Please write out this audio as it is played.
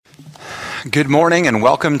Good morning and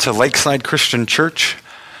welcome to Lakeside Christian Church.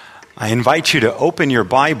 I invite you to open your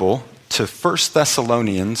Bible to 1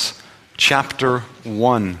 Thessalonians chapter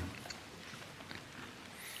 1.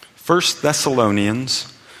 1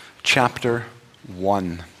 Thessalonians chapter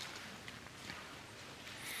 1.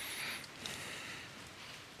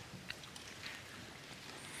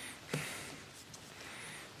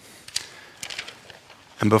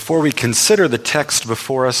 And before we consider the text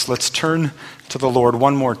before us, let's turn to the Lord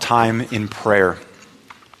one more time in prayer.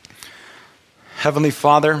 Heavenly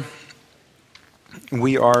Father,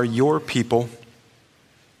 we are your people,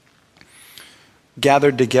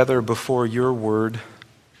 gathered together before your word,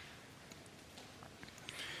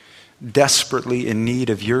 desperately in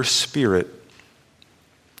need of your Spirit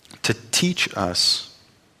to teach us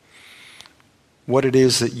what it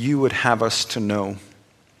is that you would have us to know.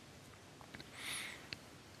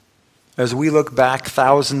 As we look back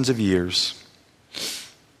thousands of years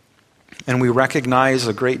and we recognize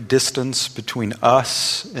a great distance between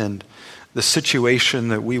us and the situation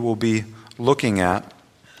that we will be looking at,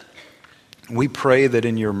 we pray that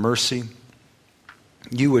in your mercy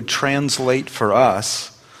you would translate for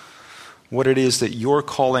us what it is that you're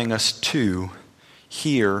calling us to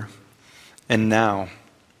here and now.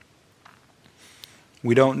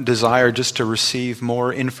 We don't desire just to receive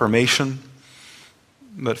more information,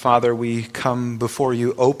 but Father, we come before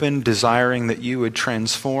you open, desiring that you would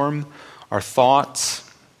transform our thoughts,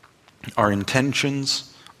 our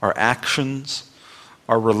intentions, our actions,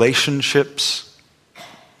 our relationships,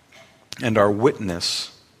 and our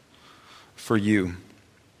witness for you.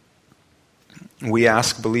 We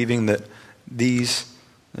ask, believing that these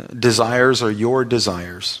desires are your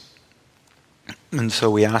desires. And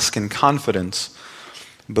so we ask in confidence,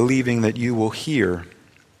 believing that you will hear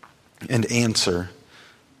and answer.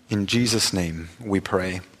 In Jesus' name we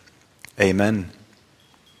pray. Amen.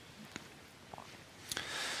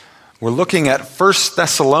 We're looking at 1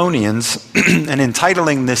 Thessalonians and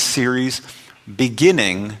entitling this series,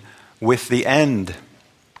 Beginning with the End.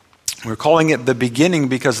 We're calling it The Beginning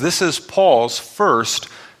because this is Paul's first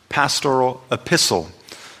pastoral epistle.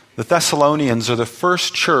 The Thessalonians are the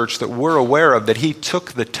first church that we're aware of that he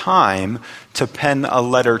took the time to pen a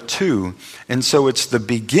letter to. And so it's the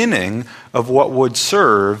beginning of what would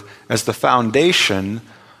serve as the foundation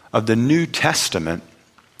of the New Testament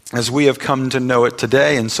as we have come to know it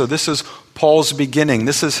today. And so this is Paul's beginning.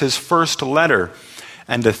 This is his first letter.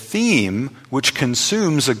 And a theme which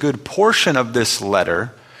consumes a good portion of this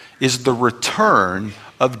letter is the return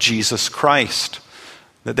of Jesus Christ.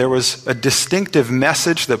 That there was a distinctive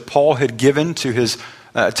message that Paul had given to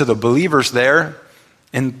the believers there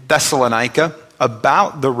in Thessalonica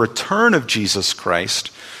about the return of Jesus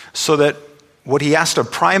Christ, so that what he has to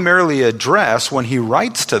primarily address when he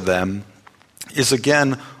writes to them is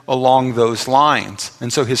again along those lines.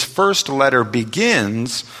 And so his first letter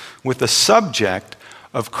begins with the subject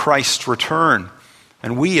of Christ's return.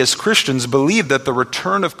 And we as Christians believe that the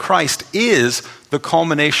return of Christ is the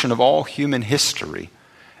culmination of all human history.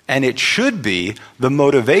 And it should be the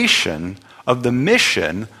motivation of the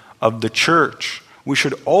mission of the church. We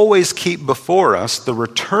should always keep before us the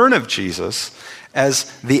return of Jesus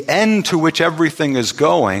as the end to which everything is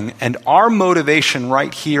going, and our motivation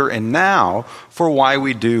right here and now for why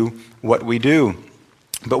we do what we do.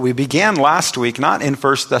 But we began last week not in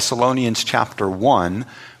 1 Thessalonians chapter 1,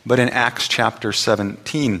 but in Acts chapter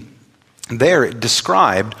 17. There it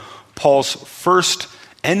described Paul's first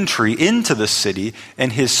entry into the city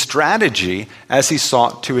and his strategy as he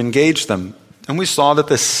sought to engage them. And we saw that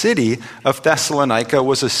the city of Thessalonica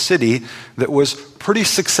was a city that was pretty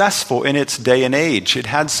successful in its day and age. It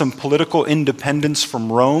had some political independence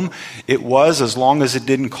from Rome. It was, as long as it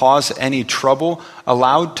didn't cause any trouble,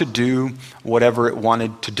 allowed to do whatever it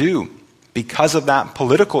wanted to do. Because of that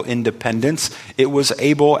political independence, it was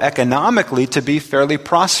able economically to be fairly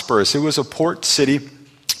prosperous. It was a port city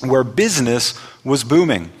where business was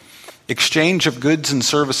booming. Exchange of goods and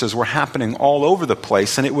services were happening all over the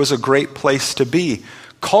place, and it was a great place to be.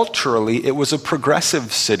 Culturally, it was a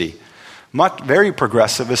progressive city, very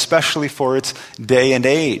progressive, especially for its day and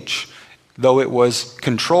age. Though it was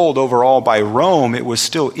controlled overall by Rome, it was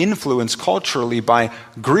still influenced culturally by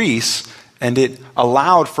Greece, and it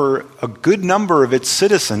allowed for a good number of its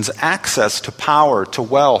citizens access to power, to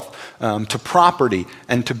wealth, to property,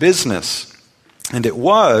 and to business. And it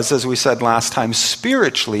was, as we said last time,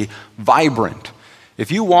 spiritually vibrant.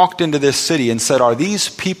 If you walked into this city and said, "Are these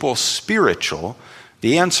people spiritual?"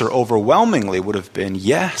 the answer overwhelmingly would have been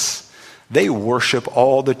yes. They worship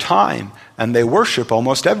all the time, and they worship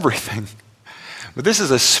almost everything. But this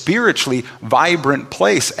is a spiritually vibrant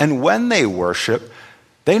place, and when they worship,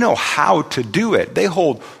 They know how to do it. They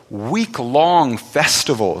hold week-long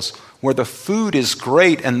festivals where the food is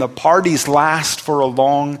great and the parties last for a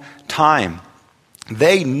long time.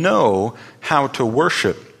 They know how to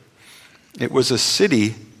worship. It was a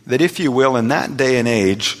city that, if you will, in that day and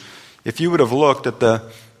age, if you would have looked at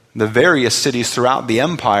the various cities throughout the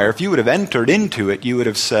empire, if you would have entered into it, you would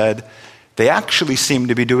have said, they actually seem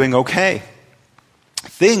to be doing okay.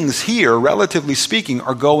 Things here, relatively speaking,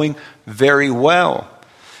 are going very well.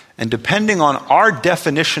 And depending on our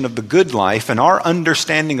definition of the good life and our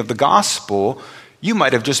understanding of the gospel, you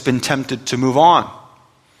might have just been tempted to move on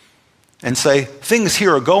and say, things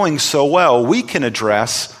here are going so well, we can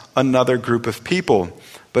address another group of people.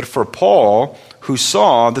 But for Paul, who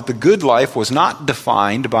saw that the good life was not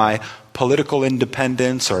defined by political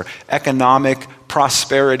independence or economic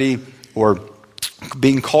prosperity or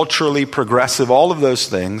being culturally progressive, all of those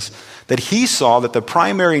things, that he saw that the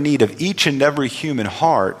primary need of each and every human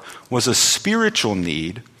heart was a spiritual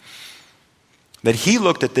need, that he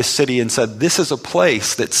looked at this city and said, this is a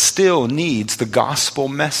place that still needs the gospel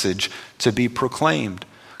message to be proclaimed.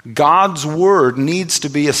 God's word needs to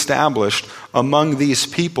be established among these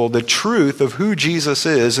people. The truth of who Jesus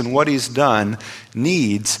is and what he's done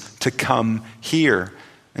needs to come here.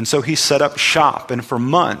 And so he set up shop, and for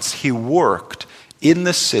months he worked in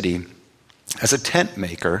the city as a tent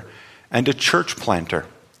maker and a church planter.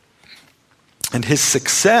 And his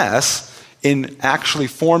success in actually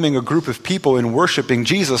forming a group of people in worshiping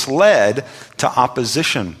Jesus led to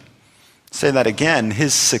opposition. Say that again.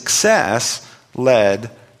 His success led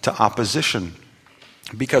to opposition.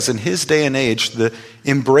 Because in his day and age, the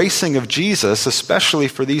embracing of Jesus, especially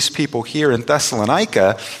for these people here in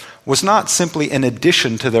Thessalonica, was not simply an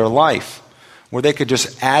addition to their life, where they could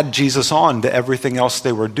just add Jesus on to everything else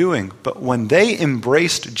they were doing. But when they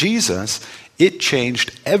embraced Jesus, it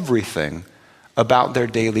changed everything about their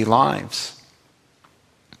daily lives.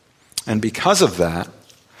 And because of that,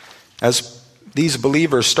 as these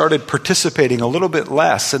believers started participating a little bit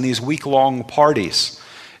less in these week-long parties,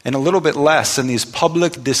 and a little bit less in these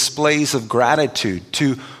public displays of gratitude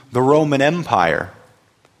to the Roman Empire,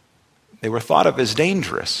 they were thought of as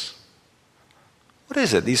dangerous. What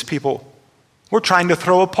is it? These people, we're trying to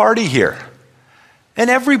throw a party here, and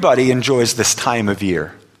everybody enjoys this time of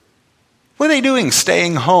year. What are they doing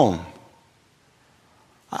staying home?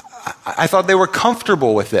 I thought they were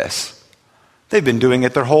comfortable with this. They've been doing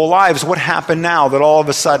it their whole lives. What happened now that all of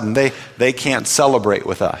a sudden they can't celebrate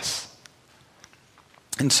with us?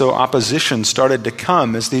 And so opposition started to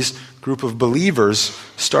come as these group of believers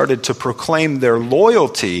started to proclaim their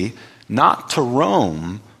loyalty not to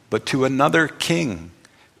Rome, but to another king,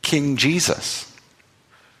 King Jesus.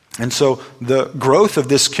 And so the growth of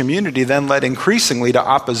this community then led increasingly to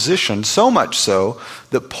opposition, so much so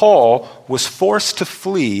that Paul was forced to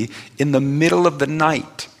flee in the middle of the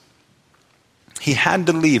night. He had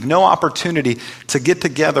to leave, no opportunity to get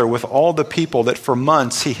together with all the people that for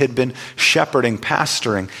months he had been shepherding,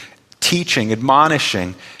 pastoring, teaching,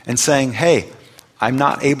 admonishing, and saying, hey, I'm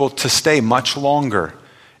not able to stay much longer.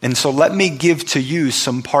 And so let me give to you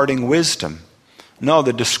some parting wisdom. No,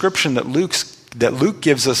 the description that Luke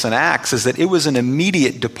gives us in Acts is that it was an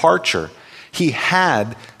immediate departure. He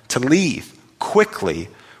had to leave quickly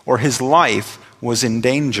or his life was in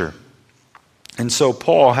danger. And so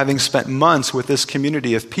Paul, having spent months with this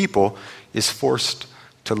community of people, is forced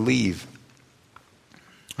to leave.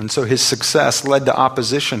 And so his success led to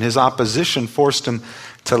opposition. His opposition forced him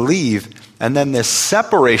to leave. And then this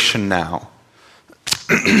separation now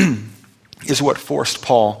is what forced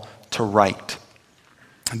Paul to write.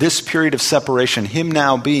 This period of separation, him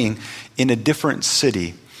now being in a different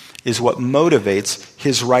city, is what motivates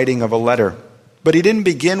his writing of a letter. But he didn't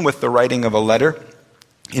begin with the writing of a letter.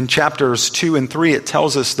 In chapters 2 and 3, it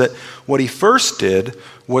tells us that what he first did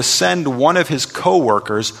was send one of his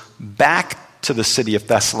co-workers back to the city of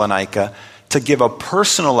Thessalonica to give a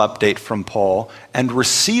personal update from Paul and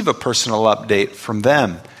receive a personal update from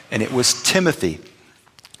them. And it was Timothy.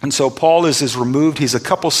 And so Paul is removed. He's a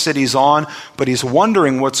couple cities on, but he's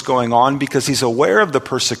wondering what's going on because he's aware of the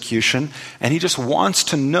persecution, and he just wants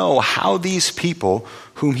to know how these people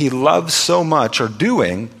whom he loves so much are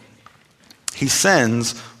doing. He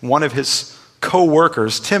sends one of his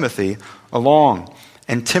co-workers, Timothy, along.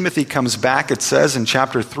 And Timothy comes back, it says in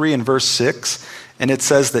chapter 3 and verse 6, and it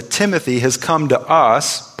says that Timothy has come to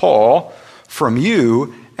us, Paul, from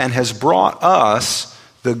you, and has brought us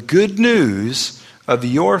the good news of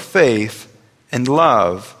your faith and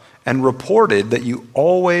love, and reported that you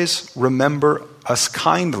always remember us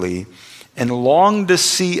kindly and long to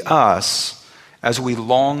see us as we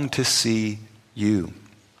long to see you.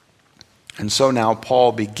 And so now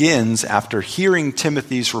Paul begins, after hearing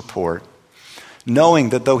Timothy's report, knowing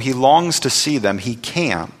that though he longs to see them, he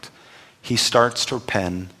can't, he starts to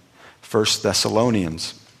pen 1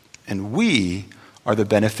 Thessalonians. And we are the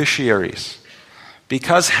beneficiaries.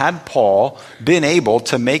 Because had Paul been able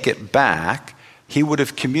to make it back, he would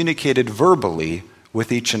have communicated verbally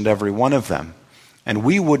with each and every one of them. And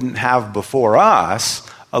we wouldn't have before us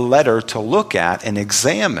a letter to look at and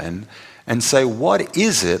examine and say, what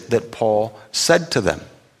is it that Paul said to them?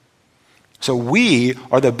 So we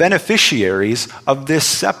are the beneficiaries of this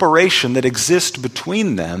separation that exists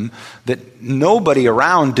between them that nobody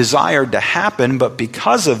around desired to happen, but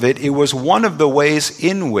because of it, it was one of the ways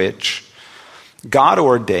in which God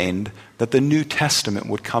ordained that the New Testament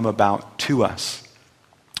would come about to us.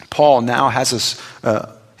 Paul now has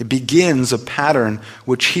it begins a pattern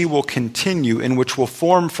which he will continue and which will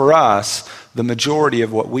form for us the majority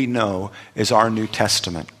of what we know is our New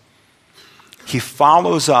Testament. He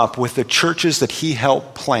follows up with the churches that he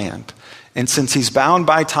helped plant. And since he's bound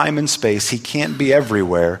by time and space, he can't be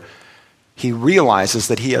everywhere. He realizes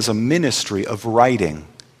that he has a ministry of writing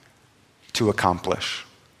to accomplish.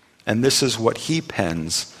 And this is what he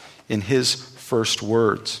pens in his first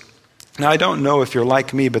words. Now, I don't know if you're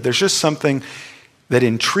like me, but there's just something that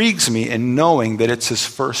intrigues me in knowing that it's his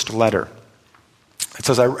first letter. It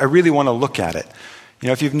says, I really want to look at it. You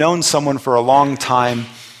know, if you've known someone for a long time,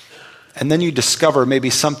 and then you discover maybe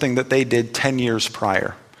something that they did 10 years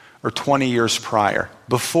prior or 20 years prior,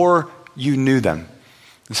 before you knew them,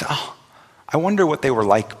 you say, oh, I wonder what they were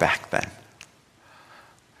like back then.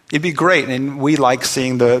 It'd be great, and we like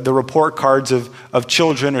seeing the report cards of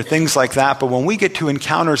children or things like that, but when we get to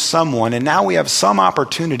encounter someone, and now we have some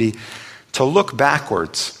opportunity to look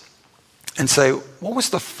backwards and say, what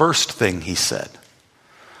was the first thing he said?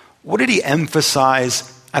 What did he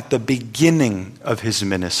emphasize at the beginning of his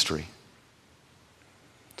ministry?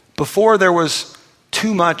 Before there was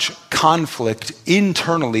too much conflict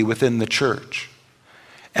internally within the church.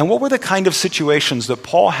 And what were the kind of situations that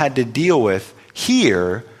Paul had to deal with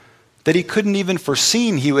here that he couldn't even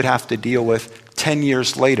foreseen he would have to deal with 10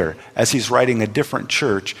 years later as he's writing a different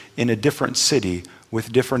church in a different city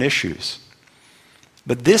with different issues?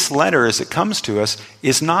 But this letter, as it comes to us,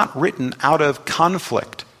 is not written out of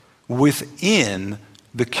conflict within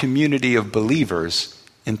the community of believers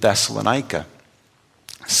in Thessalonica.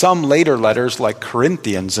 Some later letters, like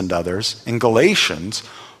Corinthians and others, in Galatians,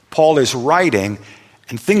 Paul is writing,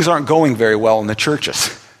 and things aren't going very well in the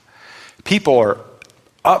churches. People are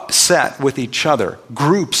upset with each other.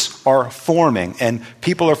 Groups are forming, and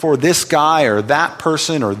people are for this guy or that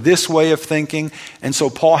person or this way of thinking. And so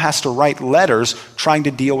Paul has to write letters trying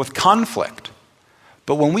to deal with conflict.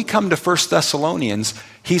 But when we come to 1 Thessalonians,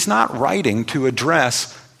 he's not writing to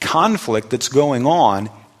address conflict that's going on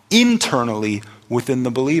internally within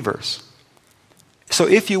the believers. So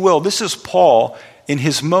if you will, this is Paul in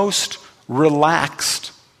his most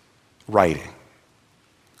relaxed writing.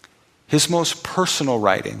 His most personal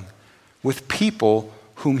writing with people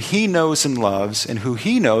whom he knows and loves and who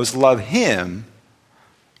he knows love him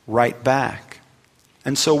right back.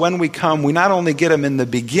 And so when we come, we not only get him in the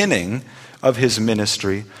beginning of his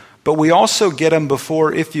ministry, but we also get him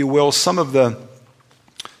before, if you will, some of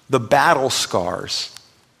the battle scars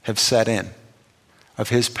have set in of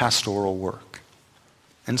his pastoral work.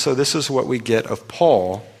 And so this is what we get of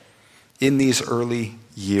Paul in these early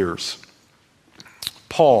years.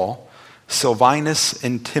 Paul, Silvanus,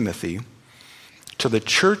 and Timothy, to the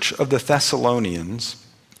church of the Thessalonians,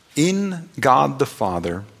 in God the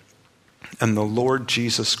Father and the Lord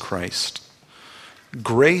Jesus Christ,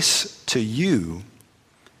 grace to you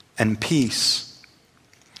and peace.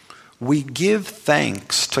 We give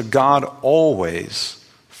thanks to God always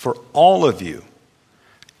for all of you,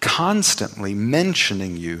 constantly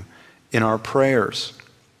mentioning you in our prayers,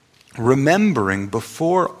 remembering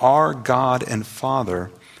before our God and Father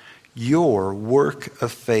your work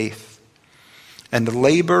of faith and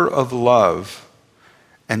labor of love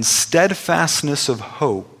and steadfastness of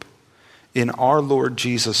hope in our Lord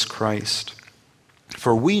Jesus Christ.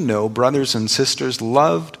 For we know, brothers and sisters,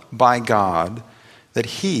 loved by God, that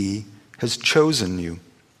he has chosen you,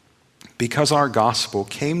 because our gospel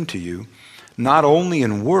came to you not only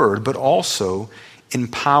in word, but also in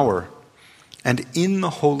power and in the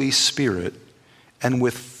Holy Spirit and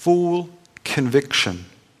with full conviction.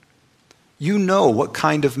 You know what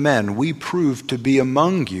kind of men we proved to be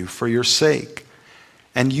among you for your sake,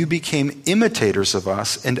 and you became imitators of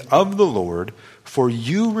us and of the Lord, for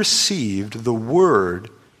you received the word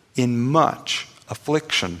in much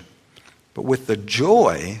affliction, but with the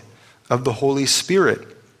joy of the Holy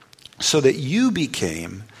Spirit, so that you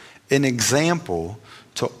became an example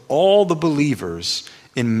to all the believers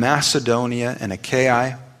in Macedonia and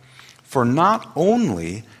Achaia. For not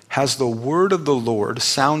only has the word of the Lord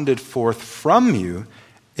sounded forth from you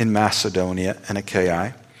in Macedonia and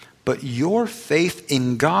Achaia, but your faith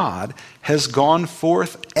in God has gone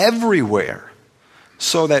forth everywhere,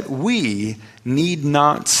 so that we need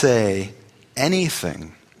not say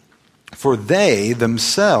anything. For they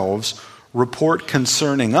themselves report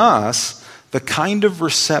concerning us the kind of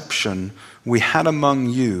reception we had among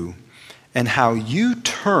you, and how you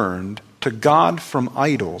turned to God from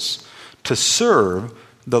idols to serve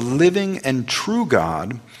the living and true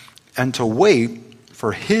God, and to wait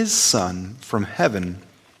for his Son from heaven,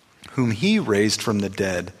 whom he raised from the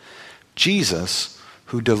dead, Jesus,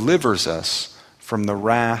 who delivers us from the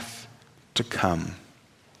wrath to come.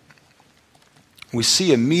 We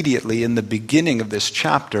see immediately in the beginning of this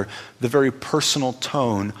chapter the very personal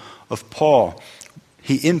tone of Paul.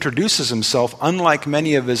 He introduces himself, unlike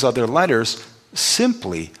many of his other letters,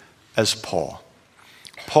 simply as Paul.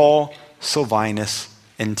 Paul, Silvanus,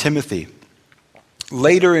 and Timothy.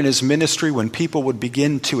 Later in his ministry, when people would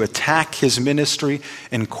begin to attack his ministry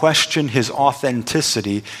and question his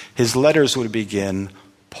authenticity, his letters would begin,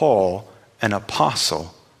 Paul, an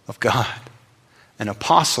apostle of God, an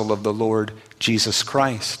apostle of the Lord Jesus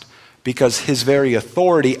Christ, because his very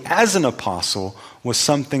authority as an apostle was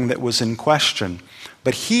something that was in question.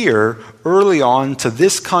 But here, early on, to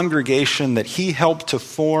this congregation that he helped to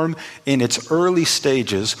form in its early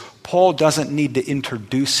stages, Paul doesn't need to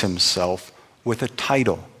introduce himself with a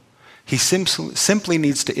title. He simply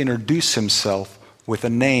needs to introduce himself with a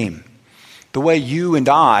name, the way you and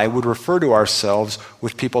I would refer to ourselves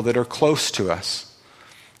with people that are close to us.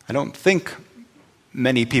 I don't think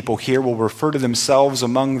many people here will refer to themselves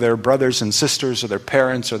among their brothers and sisters or their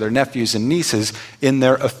parents or their nephews and nieces in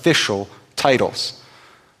their official titles.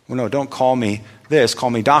 Well, no, don't call me this,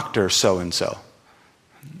 call me Dr. So-and-so.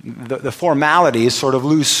 The formalities sort of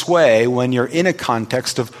lose sway when you're in a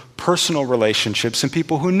context of personal relationships and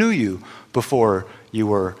people who knew you before you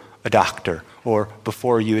were a doctor or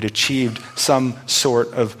before you had achieved some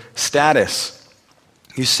sort of status.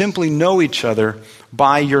 You simply know each other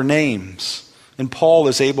by your names. And Paul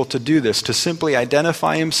is able to do this, to simply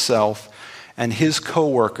identify himself and his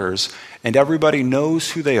co-workers, and everybody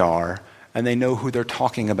knows who they are and they know who they're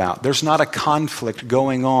talking about. There's not a conflict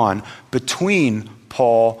going on between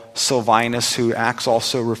Paul, Silvanus, who Acts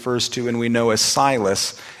also refers to and we know as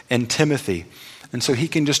Silas, and Timothy. And so he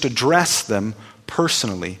can just address them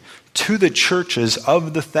personally to the churches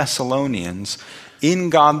of the Thessalonians in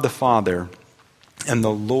God the Father and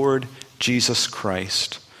the Lord Jesus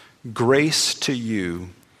Christ. Grace to you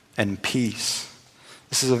and peace.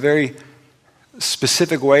 This is a very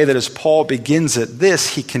specific way that as Paul begins at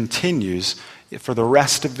this, he continues for the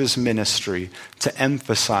rest of his ministry to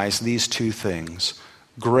emphasize these two things: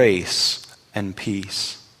 grace and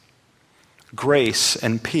peace. Grace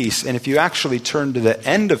and peace. And if you actually turn to the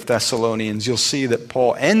end of Thessalonians, you'll see that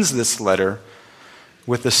Paul ends this letter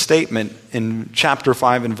with the statement in chapter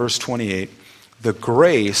 5 and verse 28, "The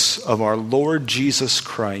grace of our Lord Jesus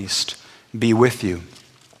Christ be with you."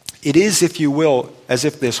 It is, if you will, as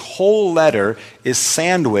if this whole letter is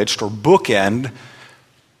sandwiched or bookend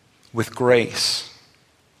with grace.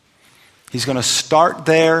 He's going to start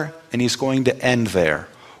there and he's going to end there.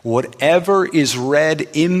 Whatever is read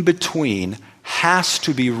in between has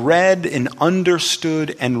to be read and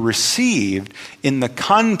understood and received in the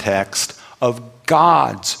context of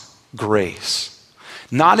God's grace.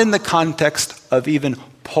 Not in the context of even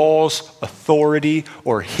Paul's authority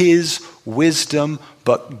or his wisdom,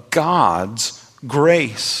 but God's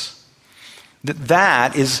grace.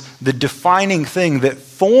 That is the defining thing that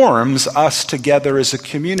forms us together as a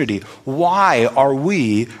community. Why are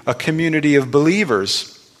we a community of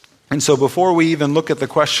believers? And so before we even look at the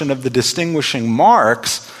question of the distinguishing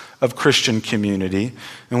marks of Christian community,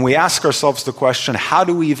 and we ask ourselves the question, how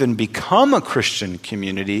do we even become a Christian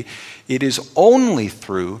community? It is only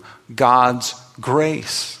through God's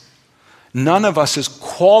grace. None of us is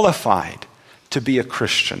qualified to be a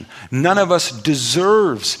Christian. None of us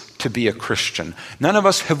deserves to be a Christian. None of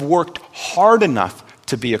us have worked hard enough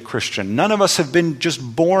to be a Christian. None of us have been just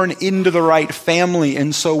born into the right family,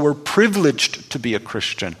 and so we're privileged to be a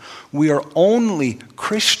Christian. We are only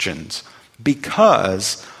Christians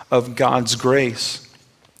because of God's grace.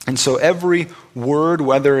 And so every word,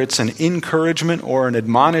 whether it's an encouragement or an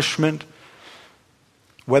admonishment,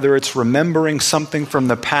 whether it's remembering something from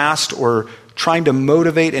the past or trying to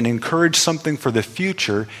motivate and encourage something for the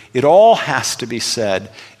future, it all has to be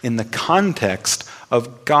said in the context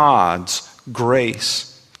of God's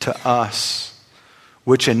grace to us.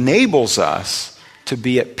 which enables us to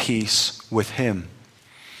be at peace with him.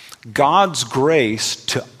 God's grace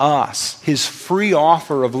to us, his free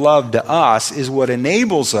offer of love to us, is what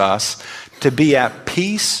enables us to be at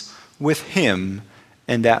peace with him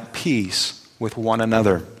and at peace with one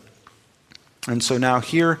another. And so now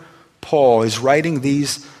here Paul is writing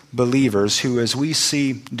these believers who, as we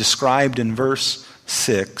see described in verse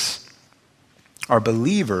 6, are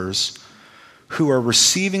believers who are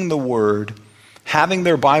receiving the word, having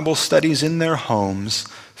their Bible studies in their homes,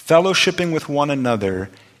 fellowshipping with one another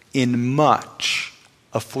in much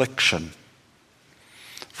affliction.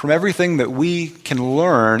 From everything that we can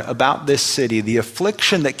learn about this city, the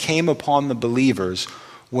affliction that came upon the believers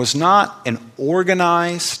was not an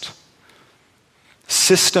organized,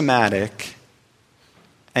 systematic,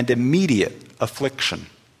 and immediate affliction.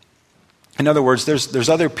 In other words, there's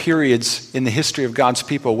other periods in the history of God's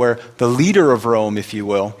people where the leader of Rome, if you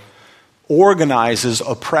will, organizes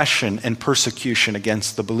oppression and persecution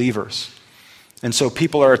against the believers. And so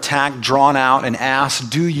people are attacked, drawn out, and asked,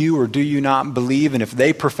 do you or do you not believe? And if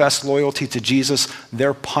they profess loyalty to Jesus,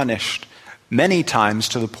 they're punished, many times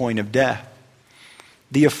to the point of death.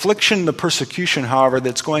 The affliction, the persecution, however,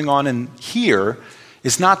 that's going on in here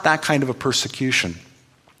is not that kind of a persecution.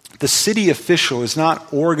 The city official is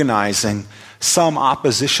not organizing some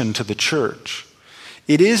opposition to the church.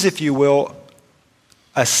 It is, if you will,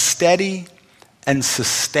 a steady and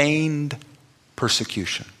sustained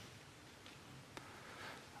persecution.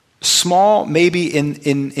 Small, maybe in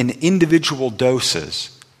individual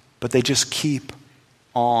doses, but they just keep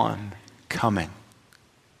on coming.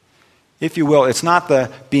 If you will, it's not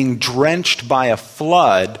the being drenched by a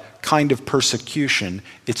flood kind of persecution.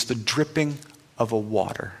 It's the dripping of a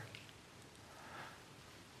water.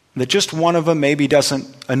 That just one of them maybe doesn't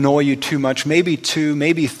annoy you too much, maybe two,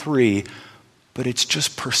 maybe three, but it's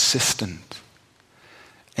just persistent.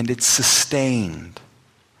 And it's sustained.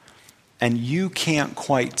 And you can't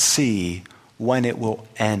quite see when it will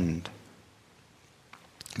end.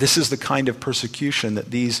 This is the kind of persecution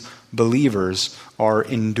that these believers are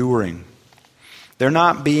enduring. They're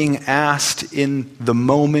not being asked in the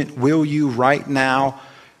moment, will you right now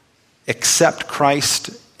accept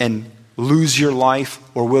Christ and lose your life,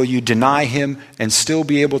 or will you deny him and still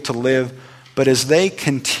be able to live? But as they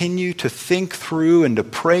continue to think through and to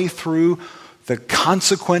pray through the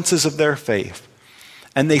consequences of their faith,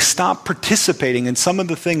 and they stop participating in some of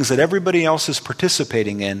the things that everybody else is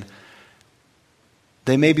participating in,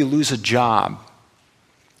 they maybe lose a job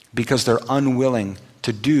because they're unwilling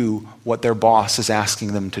to do what their boss is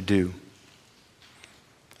asking them to do.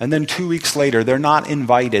 And then 2 weeks later, they're not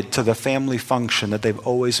invited to the family function that they've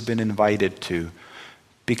always been invited to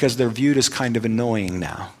because they're viewed as kind of annoying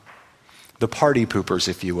now. The party poopers,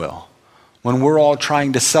 if you will. When we're all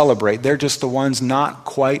trying to celebrate, they're just the ones not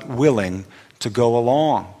quite willing to go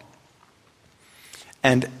along.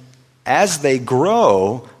 And as they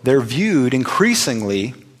grow, they're viewed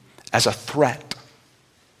increasingly as a threat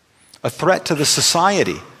to the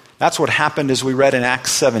society. That's what happened as we read in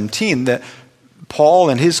Acts 17, that Paul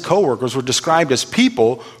and his co-workers were described as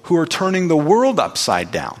people who are turning the world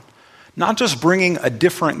upside down. Not just bringing a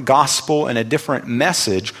different gospel and a different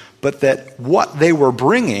message, but that what they were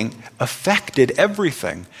bringing affected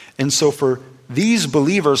everything. And so for these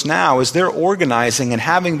believers now, as they're organizing and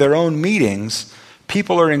having their own meetings,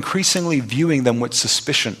 people are increasingly viewing them with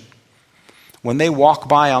suspicion. When they walk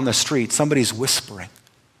by on the street, somebody's whispering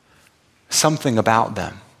something about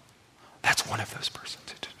them. That's one of those persons.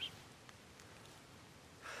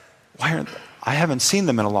 I haven't seen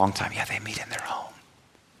them in a long time. Yeah, they meet in their home.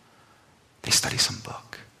 They study some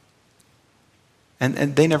book.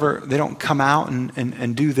 And they don't come out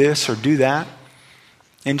and do this or do that.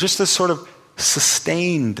 And just this sort of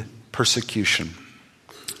sustained persecution.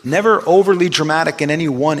 Never overly dramatic in any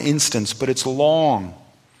one instance, but it's long.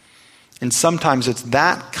 And sometimes it's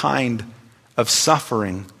that kind of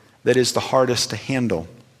suffering that is the hardest to handle.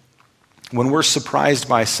 When we're surprised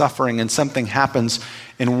by suffering and something happens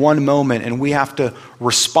in one moment and we have to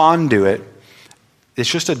respond to it, it's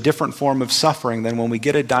just a different form of suffering than when we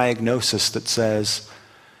get a diagnosis that says,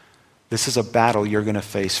 this is a battle you're going to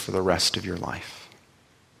face for the rest of your life.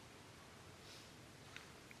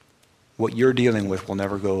 What you're dealing with will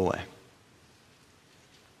never go away.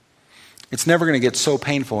 It's never going to get so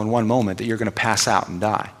painful in one moment that you're going to pass out and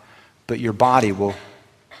die, but your body will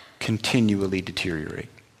continually deteriorate.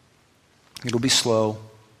 It'll be slow.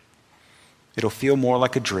 It'll feel more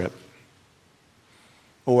like a drip.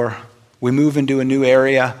 Or we move into a new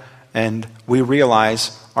area and we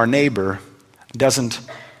realize our neighbor doesn't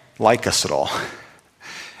like us at all.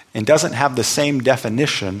 and doesn't have the same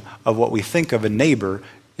definition of what we think of a neighbor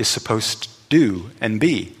is supposed to do and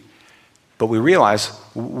be. But we realize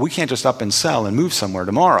we can't just up and sell and move somewhere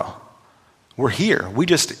tomorrow. We're here. We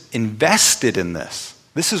just invested in this.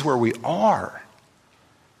 This is where we are.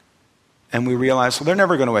 And we realize, well, they're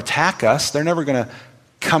never going to attack us. They're never going to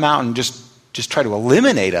come out and just try to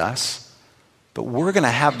eliminate us. But we're going to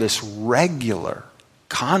have this regular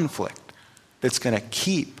conflict that's going to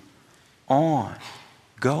keep on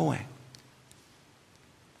going.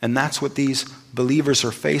 And that's what these believers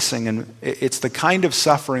are facing. And it's the kind of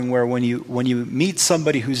suffering where when you meet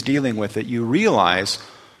somebody who's dealing with it, you realize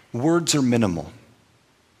words are minimal.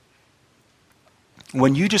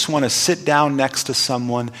 When you just want to sit down next to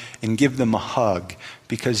someone and give them a hug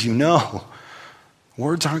because you know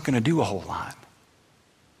words aren't going to do a whole lot.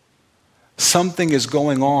 Something is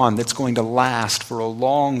going on that's going to last for a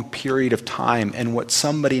long period of time, and what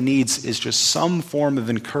somebody needs is just some form of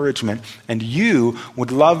encouragement, and you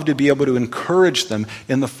would love to be able to encourage them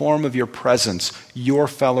in the form of your presence, your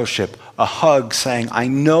fellowship, a hug saying, I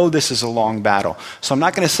know this is a long battle. So I'm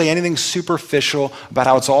not going to say anything superficial about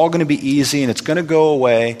how it's all going to be easy and it's going to go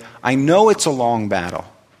away. I know it's a long battle,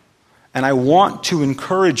 and I want to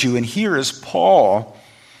encourage you. And here is Paul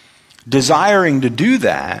desiring to do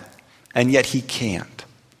that, and yet he can't.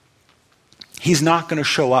 He's not going to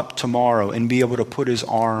show up tomorrow and be able to put his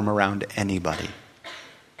arm around anybody.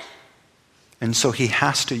 And so he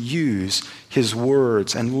has to use his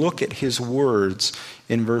words, and look at his words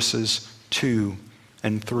in verses 2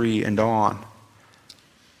 and 3 and on.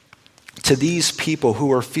 To these people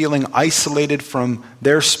who are feeling isolated from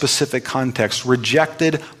their specific context,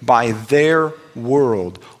 rejected by their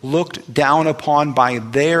world, looked down upon by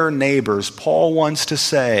their neighbors, Paul wants to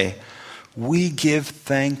say, we give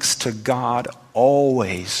thanks to God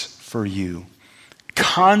always for you,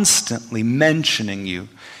 constantly mentioning you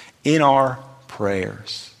in our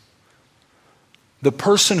prayers. The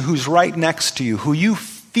person who's right next to you, who you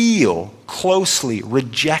feel closely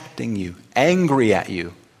rejecting you, angry at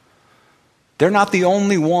you, they're not the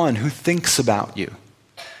only one who thinks about you.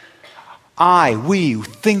 We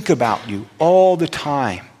think about you all the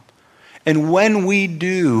time. And when we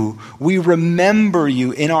do, we remember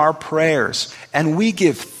you in our prayers, and we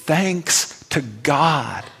give thanks to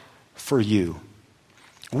God for you.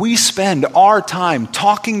 We spend our time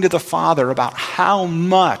talking to the Father about how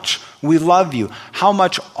much we love you, how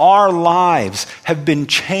much our lives have been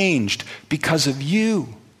changed because of you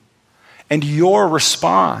and your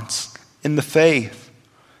response in the faith.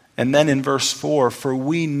 And then in verse 4, for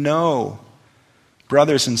we know,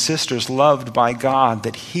 brothers and sisters loved by God,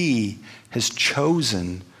 that He has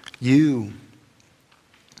chosen you.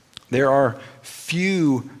 There are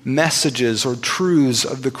few messages or truths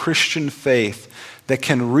of the Christian faith that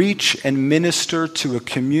can reach and minister to a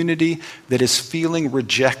community that is feeling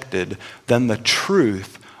rejected than the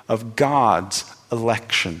truth of God's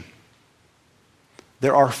election.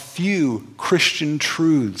 There are few Christian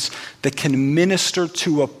truths that can minister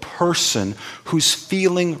to a person who's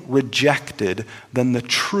feeling rejected than the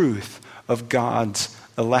truth of God's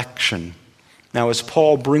election. Now, as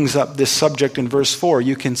Paul brings up this subject in verse 4,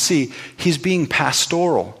 you can see he's being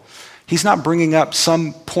pastoral. He's not bringing up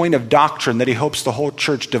some point of doctrine that he hopes the whole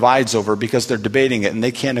church divides over because they're debating it and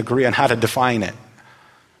they can't agree on how to define it.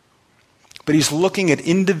 But he's looking at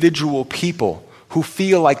individual people who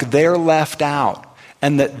feel like they're left out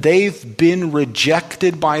and that they've been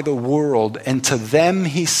rejected by the world. And to them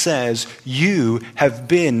he says, you have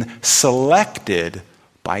been selected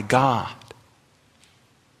by God.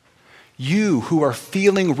 You who are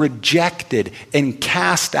feeling rejected and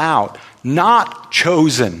cast out, not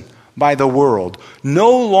chosen by the world,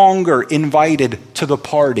 no longer invited to the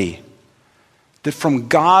party, that from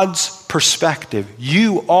God's perspective,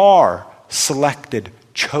 you are selected,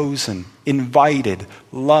 chosen, invited,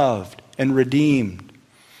 loved, and redeemed.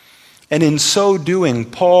 And in so doing,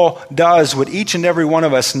 Paul does what each and every one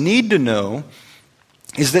of us need to know,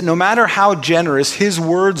 is that no matter how generous his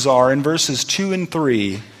words are in verses 2 and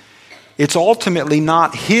 3, it's ultimately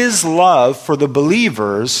not his love for the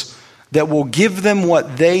believers that will give them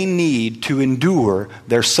what they need to endure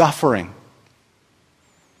their suffering.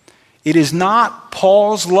 It is not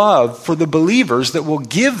Paul's love for the believers that will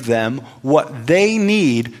give them what they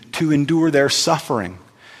need to endure their suffering.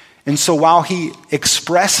 And so while he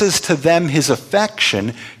expresses to them his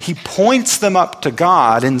affection, he points them up to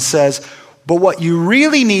God and says, but what you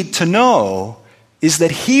really need to know is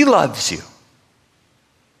that he loves you.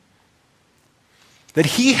 That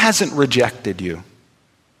he hasn't rejected you.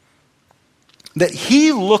 That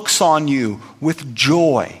he looks on you with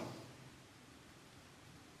joy.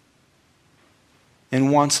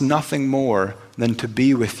 and wants nothing more than to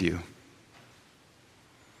be with you.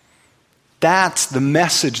 That's the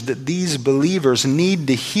message that these believers need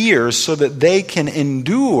to hear so that they can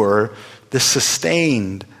endure the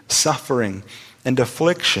sustained suffering and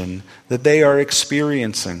affliction that they are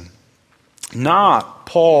experiencing. Not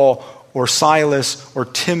Paul or Silas or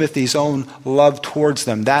Timothy's own love towards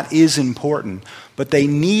them. That is important. But they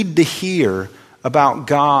need to hear about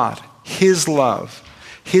God, His love,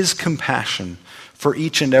 His compassion for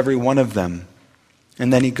each and every one of them.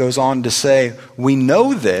 And then he goes on to say, we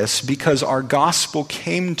know this because our gospel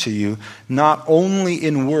came to you not only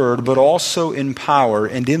in word, but also in power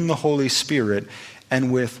and in the Holy Spirit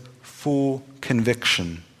and with full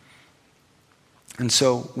conviction. And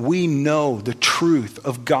so we know the truth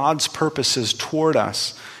of God's purposes toward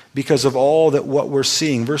us because of all that what we're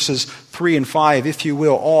seeing. Verses 3 and 5, if you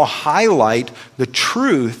will, all highlight the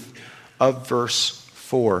truth of verse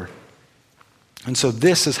 4. And so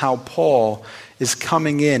this is how Paul is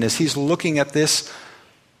coming in as he's looking at this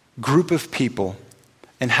group of people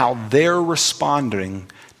and how they're responding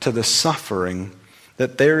to the suffering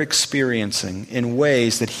that they're experiencing in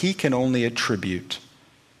ways that he can only attribute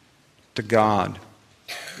to God.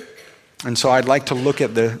 And so I'd like to look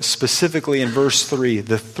at specifically in verse 3,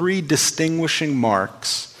 the three distinguishing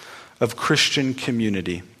marks of Christian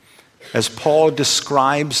community as Paul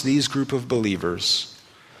describes these group of believers.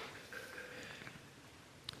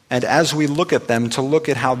 And as we look at them, to look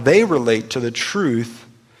at how they relate to the truth,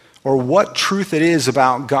 or what truth it is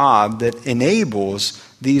about God that enables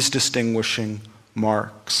these distinguishing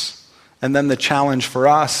marks. And then the challenge for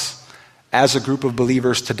us as a group of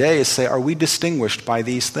believers today is say, are we distinguished by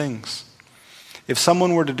these things? If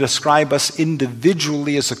someone were to describe us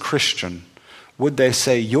individually as a Christian, would they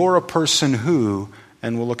say, you're a person who,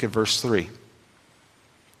 and we'll look at verse 3.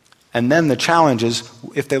 And then the challenge is,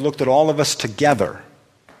 if they looked at all of us together,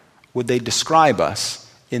 would they describe us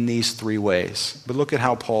in these three ways? But look at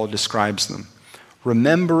how Paul describes them.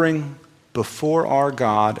 Remembering before our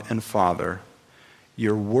God and Father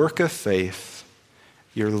your work of faith,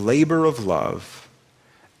 your labor of love,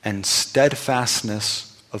 and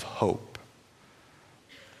steadfastness of hope.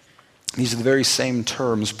 These are the very same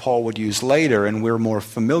terms Paul would use later, and we're more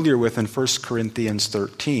familiar with in 1 Corinthians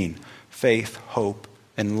 13. Faith, hope,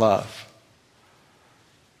 and love.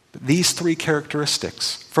 These three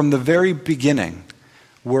characteristics, from the very beginning,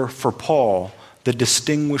 were for Paul the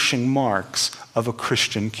distinguishing marks of a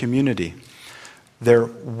Christian community. Their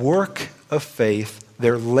work of faith,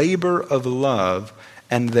 their labor of love,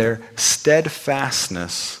 and their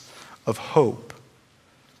steadfastness of hope.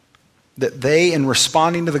 That they, in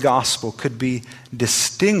responding to the gospel, could be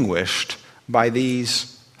distinguished by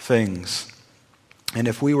these things. And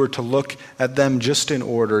if we were to look at them just in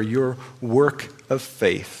order, your work of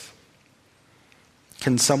faith,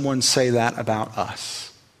 can someone say that about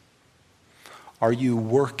us? Are you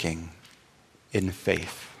working in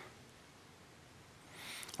faith?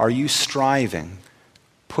 Are you striving,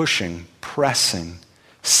 pushing, pressing,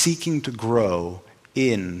 seeking to grow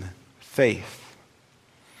in faith?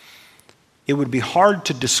 It would be hard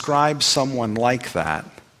to describe someone like that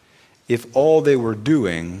if all they were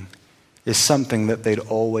doing is something that they'd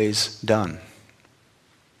always done.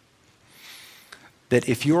 That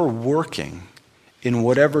if you're working in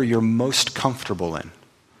whatever you're most comfortable in,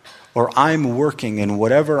 or I'm working in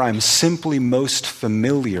whatever I'm simply most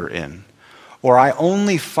familiar in, or I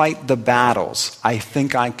only fight the battles I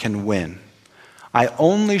think I can win. I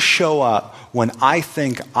only show up when I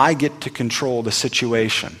think I get to control the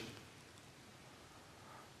situation.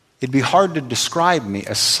 It'd be hard to describe me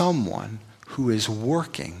as someone who is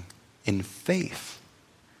working in faith.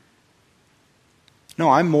 No,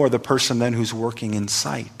 I'm more the person then who's working in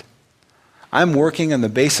sight. I'm working on the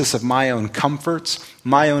basis of my own comforts,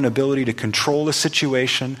 my own ability to control the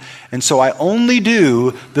situation, and so I only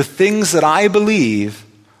do the things that I believe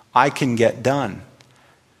I can get done.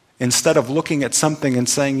 Instead of looking at something and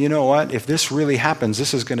saying, you know what, if this really happens,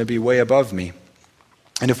 this is going to be way above me.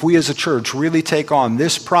 And if we as a church really take on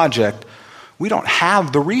this project, we don't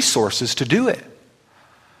have the resources to do it.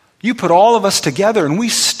 You put all of us together and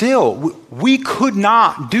we could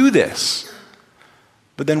not do this.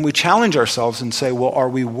 But then we challenge ourselves and say, well, are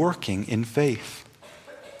we working in faith?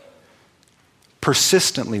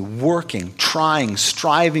 Persistently working, trying,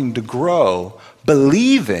 striving to grow,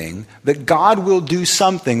 believing that God will do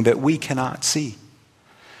something that we cannot see.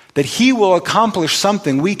 That He will accomplish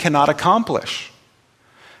something we cannot accomplish.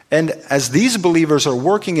 And as these believers are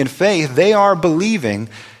working in faith, they are believing.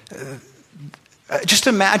 Just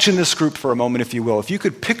imagine this group for a moment, if you will. If you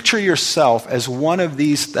could picture yourself as one of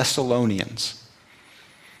these Thessalonians.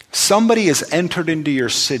 Somebody has entered into your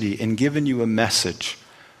city and given you a message,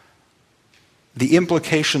 the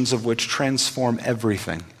implications of which transform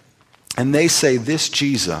everything. And they say this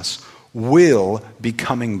Jesus will be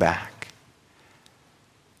coming back.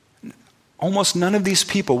 Almost none of these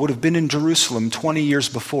people would have been in Jerusalem 20 years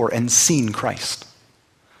before and seen Christ,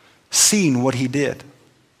 seen what he did.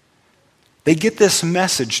 They get this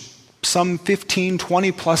message some 15,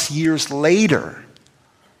 20 plus years later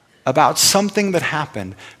about something that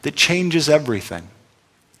happened that changes everything.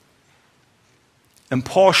 And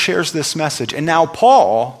Paul shares this message. And now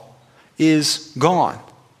Paul is gone.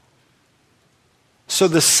 So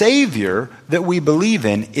the Savior that we believe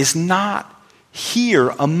in is not here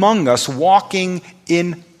among us walking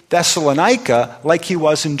in Thessalonica like he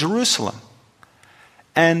was in Jerusalem.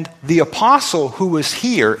 And the apostle who was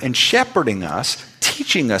here and shepherding us,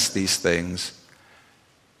 teaching us these things,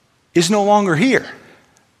 is no longer here.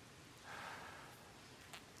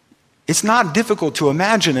 It's not difficult to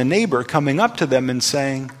imagine a neighbor coming up to them and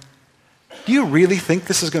saying, "Do you really think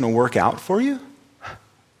this is going to work out for you?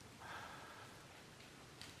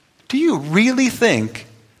 Do you really think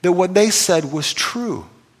that what they said was true?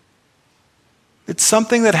 It's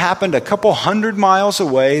something that happened a couple 100 miles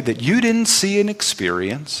away that you didn't see and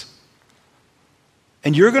experience.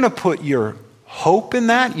 And you're going to put your hope in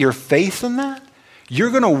that, your faith in that? You're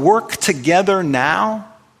going to work together now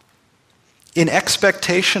in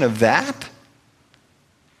expectation of that?"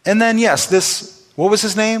 And then, yes, what was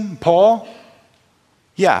his name? Paul?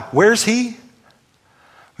 Yeah, where's he?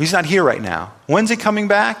 He's not here right now. When's he coming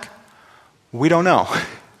back? We don't know.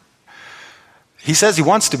 He says he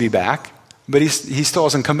wants to be back, but he still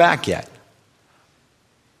hasn't come back yet.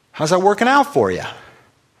 How's that working out for you?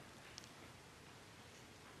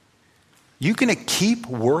 You going to keep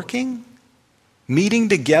working, meeting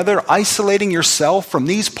together, isolating yourself from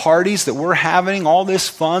these parties that we're having, all this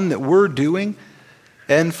fun that we're doing?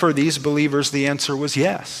 And for these believers, the answer was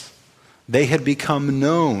yes. They had become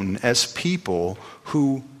known as people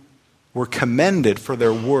who were commended for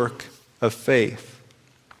their work of faith.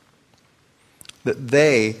 That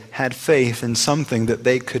they had faith in something that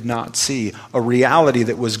they could not see, a reality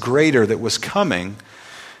that was greater, that was coming,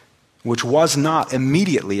 which was not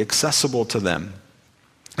immediately accessible to them.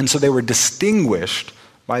 And so they were distinguished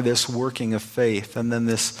by this working of faith and then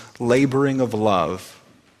this laboring of love.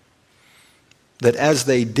 That as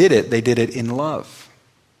they did it in love.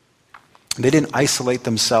 They didn't isolate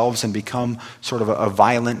themselves and become sort of a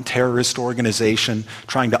violent terrorist organization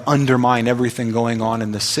trying to undermine everything going on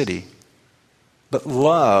in the city. But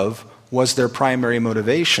love was their primary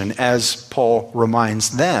motivation. As Paul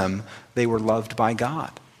reminds them, they were loved by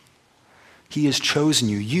God. He has chosen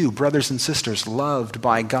you, brothers and sisters, loved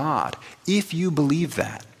by God. If you believe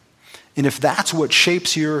that, and if that's what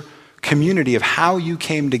shapes your community of how you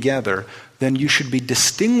came together, then you should be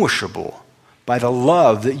distinguishable by the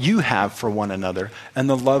love that you have for one another and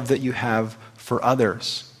the love that you have for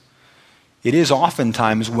others. It is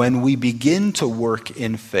oftentimes when we begin to work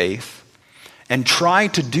in faith and try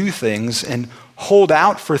to do things and hold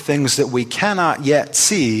out for things that we cannot yet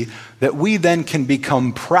see, that we then can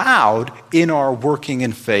become proud in our working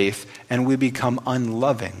in faith and we become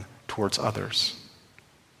unloving towards others.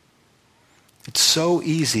 It's so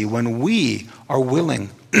easy when we are willing,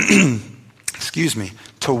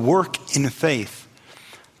 to work in faith,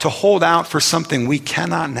 to hold out for something we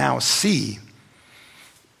cannot now see.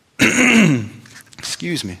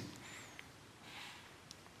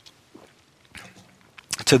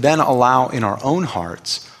 To then allow in our own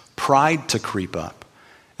hearts pride to creep up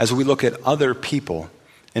as we look at other people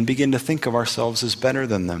and begin to think of ourselves as better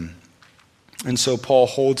than them. And so Paul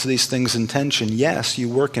holds these things in tension. Yes, you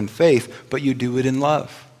work in faith, but you do it in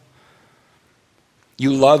love.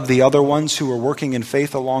 You love the other ones who are working in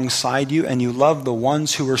faith alongside you, and you love the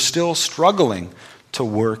ones who are still struggling to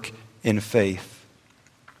work in faith.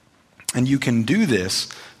 And you can do this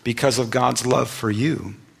because of God's love for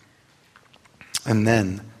you. And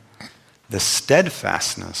then the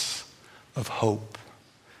steadfastness of hope.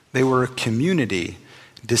 They were a community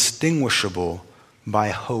distinguishable by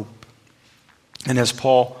hope. And as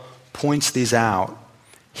Paul points these out,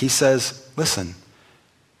 he says, listen,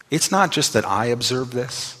 it's not just that I observe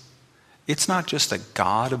this. It's not just that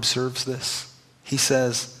God observes this. He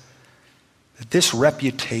says that this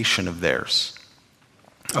reputation of theirs,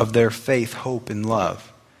 of their faith, hope, and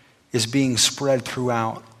love, is being spread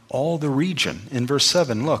throughout all the region. In verse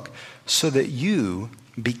 7, look, so that you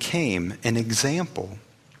became an example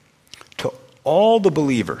to all the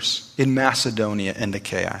believers in Macedonia and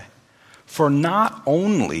Achaia. For not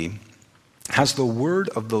only has the word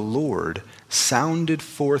of the Lord sounded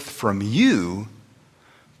forth from you,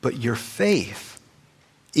 but your faith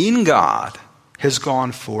in God has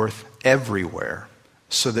gone forth everywhere,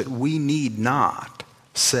 so that we need not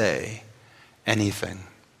say anything.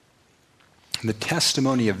 The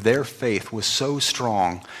testimony of their faith was so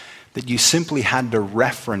strong that you simply had to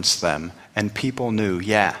reference them and people knew,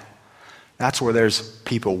 yeah, that's where there's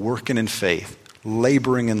people working in faith,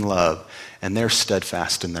 laboring in love, and they're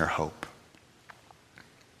steadfast in their hope.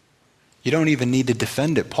 You don't even need to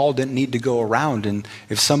defend it. Paul didn't need to go around, and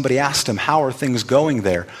if somebody asked him, how are things going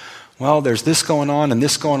there? Well, there's this going on and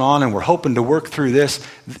this going on, and we're hoping to work through this.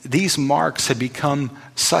 These marks had become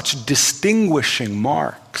such distinguishing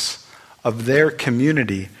marks of their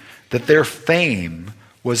community that their fame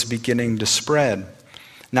was beginning to spread.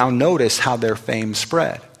 Now notice how their fame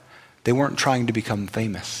spread. They weren't trying to become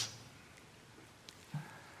famous.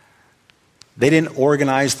 They didn't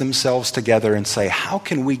organize themselves together and say, how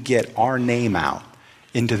can we get our name out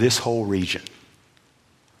into this whole region?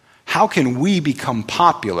 How can we become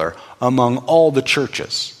popular among all the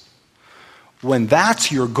churches? When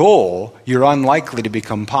that's your goal, you're unlikely to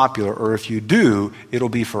become popular, or if you do, it'll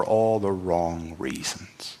be for all the wrong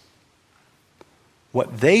reasons.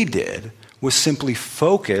 What they did was simply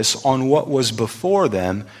focus on what was before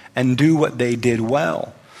them and do what they did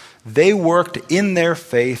well. They worked in their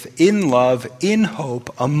faith, in love, in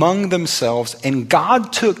hope, among themselves, and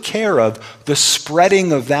God took care of the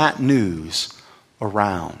spreading of that news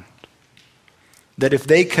around. That if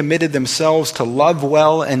they committed themselves to love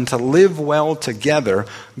well and to live well together,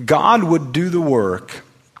 God would do the work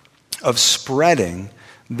of spreading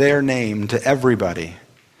their name to everybody.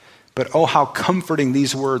 But oh, how comforting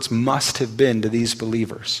these words must have been to these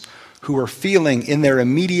believers who were feeling in their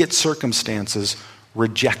immediate circumstances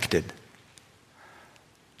rejected,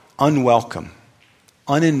 unwelcome,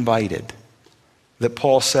 uninvited, that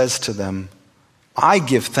Paul says to them, I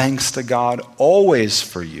give thanks to God always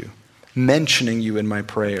for you, mentioning you in my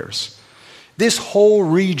prayers. This whole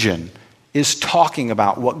region is talking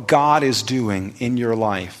about what God is doing in your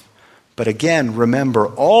life. But again, remember,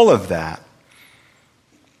 all of that,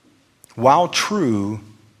 while true,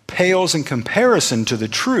 pales in comparison to the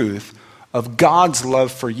truth of God's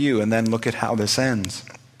love for you. And then look at how this ends.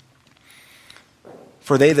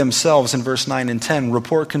 For they themselves, in verse 9 and 10,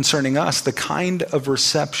 report concerning us the kind of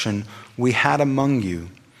reception we had among you,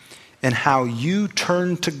 and how you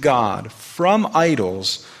turned to God from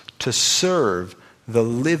idols to serve the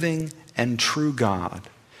living and true God,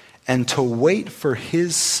 and to wait for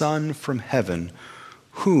his Son from heaven,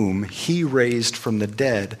 whom he raised from the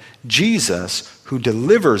dead, Jesus, who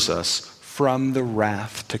delivers us from the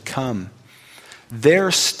wrath to come.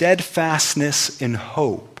 Their steadfastness in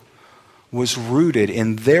hope was rooted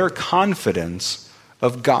in their confidence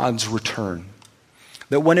of God's return.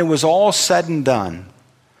 That when it was all said and done,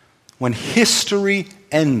 when history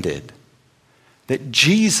ended, that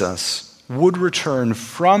Jesus would return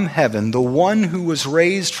from heaven, the one who was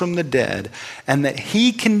raised from the dead, and that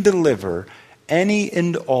he can deliver any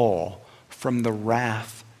and all from the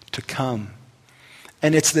wrath to come.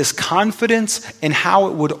 And it's this confidence in how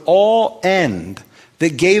it would all end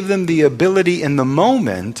that gave them the ability in the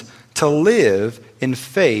moment to live in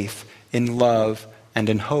faith, in love, and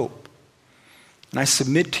in hope. And I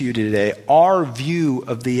submit to you today, our view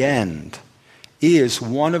of the end is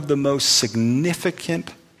one of the most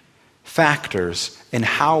significant factors in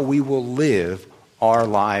how we will live our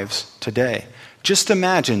lives today. Just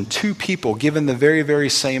imagine two people given the very, very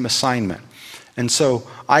same assignment. And so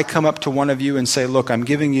I come up to one of you and say, look, I'm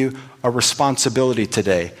giving you a responsibility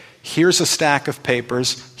today. Here's a stack of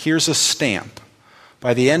papers. Here's a stamp.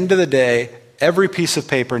 By the end of the day, every piece of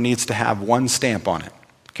paper needs to have one stamp on it.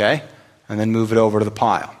 Okay? And then move it over to the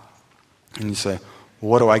pile. And you say,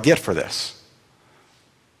 what do I get for this?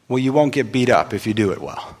 Well, you won't get beat up if you do it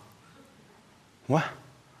well. What?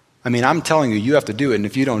 I mean, I'm telling you, you have to do it, and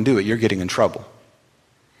if you don't do it, you're getting in trouble.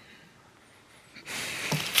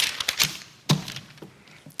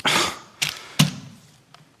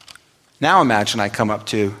 Now imagine I come up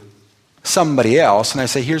to somebody else and I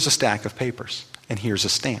say, here's a stack of papers and here's a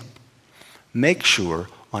stamp. Make sure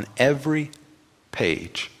on every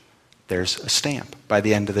page there's a stamp by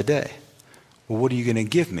the end of the day. Well, what are you going to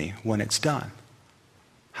give me when it's done?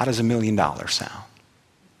 How does $1 million sound?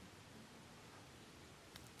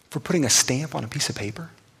 For putting a stamp on a piece of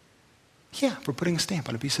paper? Yeah, for putting a stamp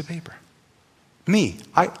on a piece of paper.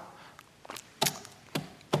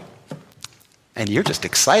 And you're just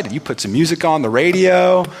excited. You put some music on the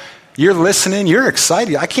radio. You're listening. You're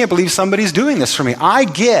excited. I can't believe somebody's doing this for me. I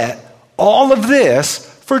get all of this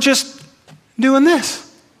for just doing this.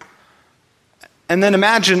 And then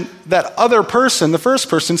imagine that other person, the first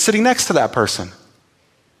person, sitting next to that person.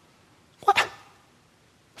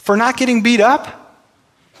 For not getting beat up?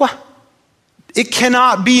 What? It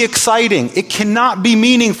cannot be exciting. It cannot be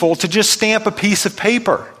meaningful to just stamp a piece of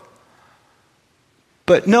paper.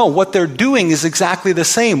 But no, what they're doing is exactly the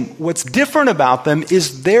same. What's different about them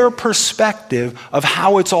is their perspective of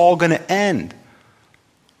how it's all going to end.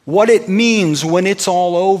 What it means when it's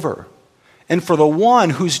all over. And for the one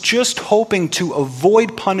who's just hoping to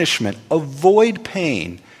avoid punishment, avoid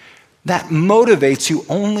pain, that motivates you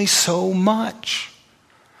only so much.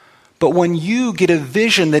 But when you get a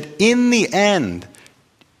vision that in the end,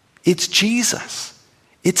 it's Jesus,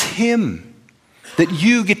 it's Him that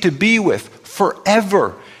you get to be with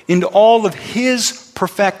forever in all of His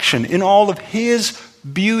perfection, in all of His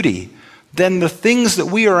beauty, then the things that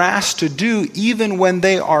we are asked to do, even when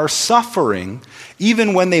they are suffering,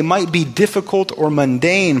 even when they might be difficult or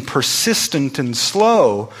mundane, persistent and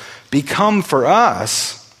slow, become for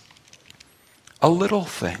us a little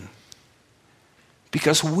thing.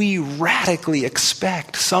 Because we radically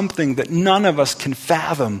expect something that none of us can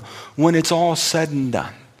fathom when it's all said and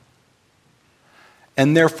done.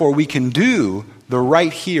 And therefore we can do the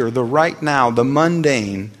right here, the right now, the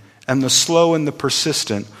mundane, and the slow and the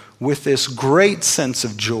persistent with this great sense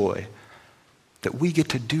of joy that we get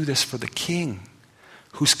to do this for the King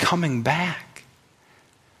who's coming back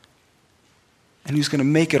and who's going to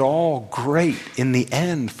make it all great in the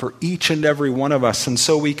end for each and every one of us. And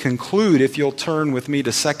so we conclude, if you'll turn with me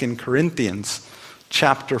to 2 Corinthians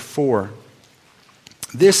chapter 4.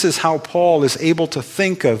 This is how Paul is able to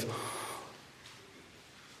think of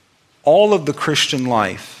all of the Christian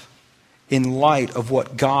life in light of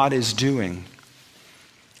what God is doing.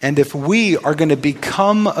 And if we are going to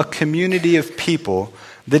become a community of people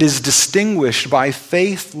that is distinguished by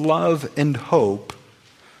faith, love, and hope,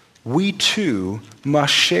 we too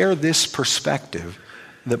must share this perspective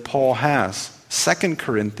that Paul has. 2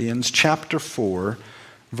 Corinthians chapter 4,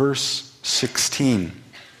 verse 16.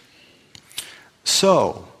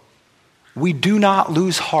 So, we do not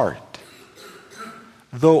lose heart.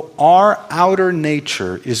 Though our outer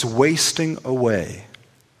nature is wasting away,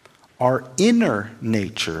 our inner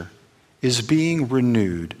nature is being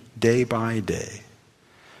renewed day by day.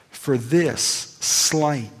 For this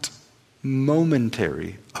slight,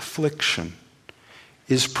 momentary affliction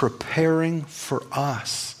is preparing for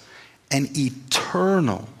us an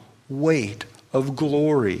eternal weight of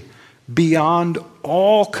glory beyond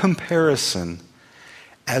all comparison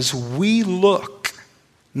as we look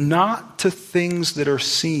not to things that are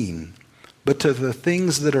seen, but to the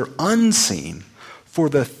things that are unseen. For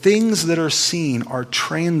the things that are seen are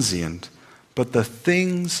transient, but the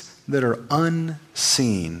things that are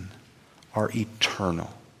unseen are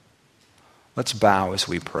eternal. Let's bow as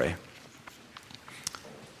we pray.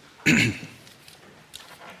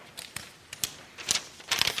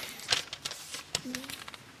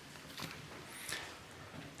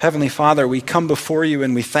 Heavenly Father, we come before you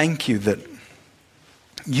and we thank you that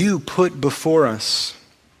you put before us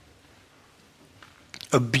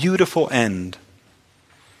a beautiful end,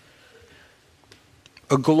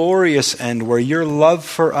 a glorious end where your love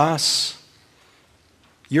for us,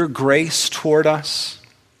 your grace toward us,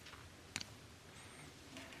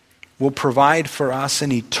 will provide for us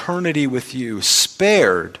an eternity with you,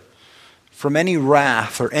 spared from any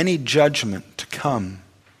wrath or any judgment to come.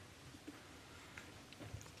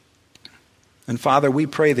 And Father, we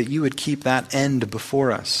pray that you would keep that end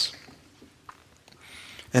before us.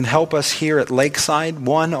 And help us here at Lakeside,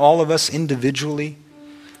 all of us individually,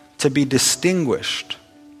 to be distinguished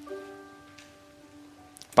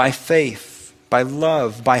by faith, by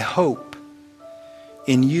love, by hope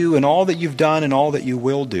in you and all that you've done and all that you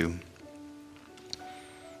will do.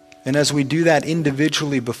 And as we do that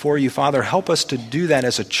individually before you, Father, help us to do that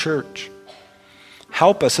as a church.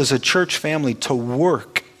 Help us as a church family to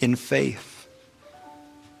work in faith,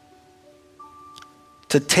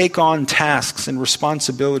 to take on tasks and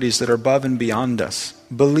responsibilities that are above and beyond us,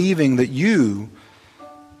 believing that you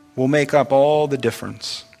will make up all the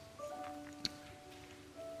difference.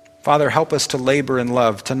 Father, help us to labor in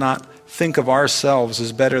love, to not think of ourselves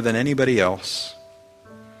as better than anybody else,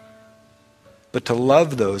 but to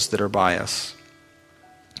love those that are by us,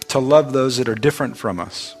 to love those that are different from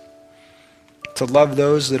us, to love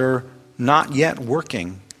those that are not yet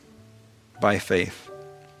working by faith.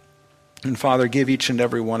 And Father, give each and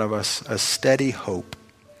every one of us a steady hope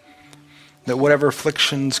that whatever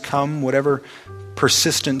afflictions come, whatever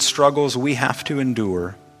persistent struggles we have to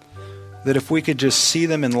endure, that if we could just see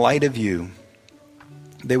them in light of you,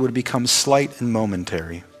 they would become slight and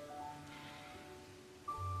momentary.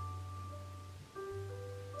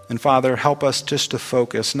 And Father, help us just to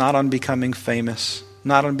focus not on becoming famous,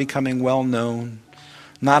 not on becoming well known,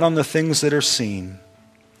 not on the things that are seen,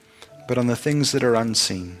 but on the things that are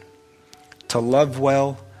unseen, to love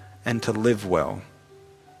well and to live well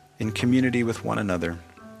in community with one another.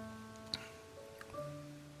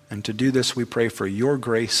 And to do this, we pray for your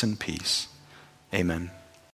grace and peace. Amen.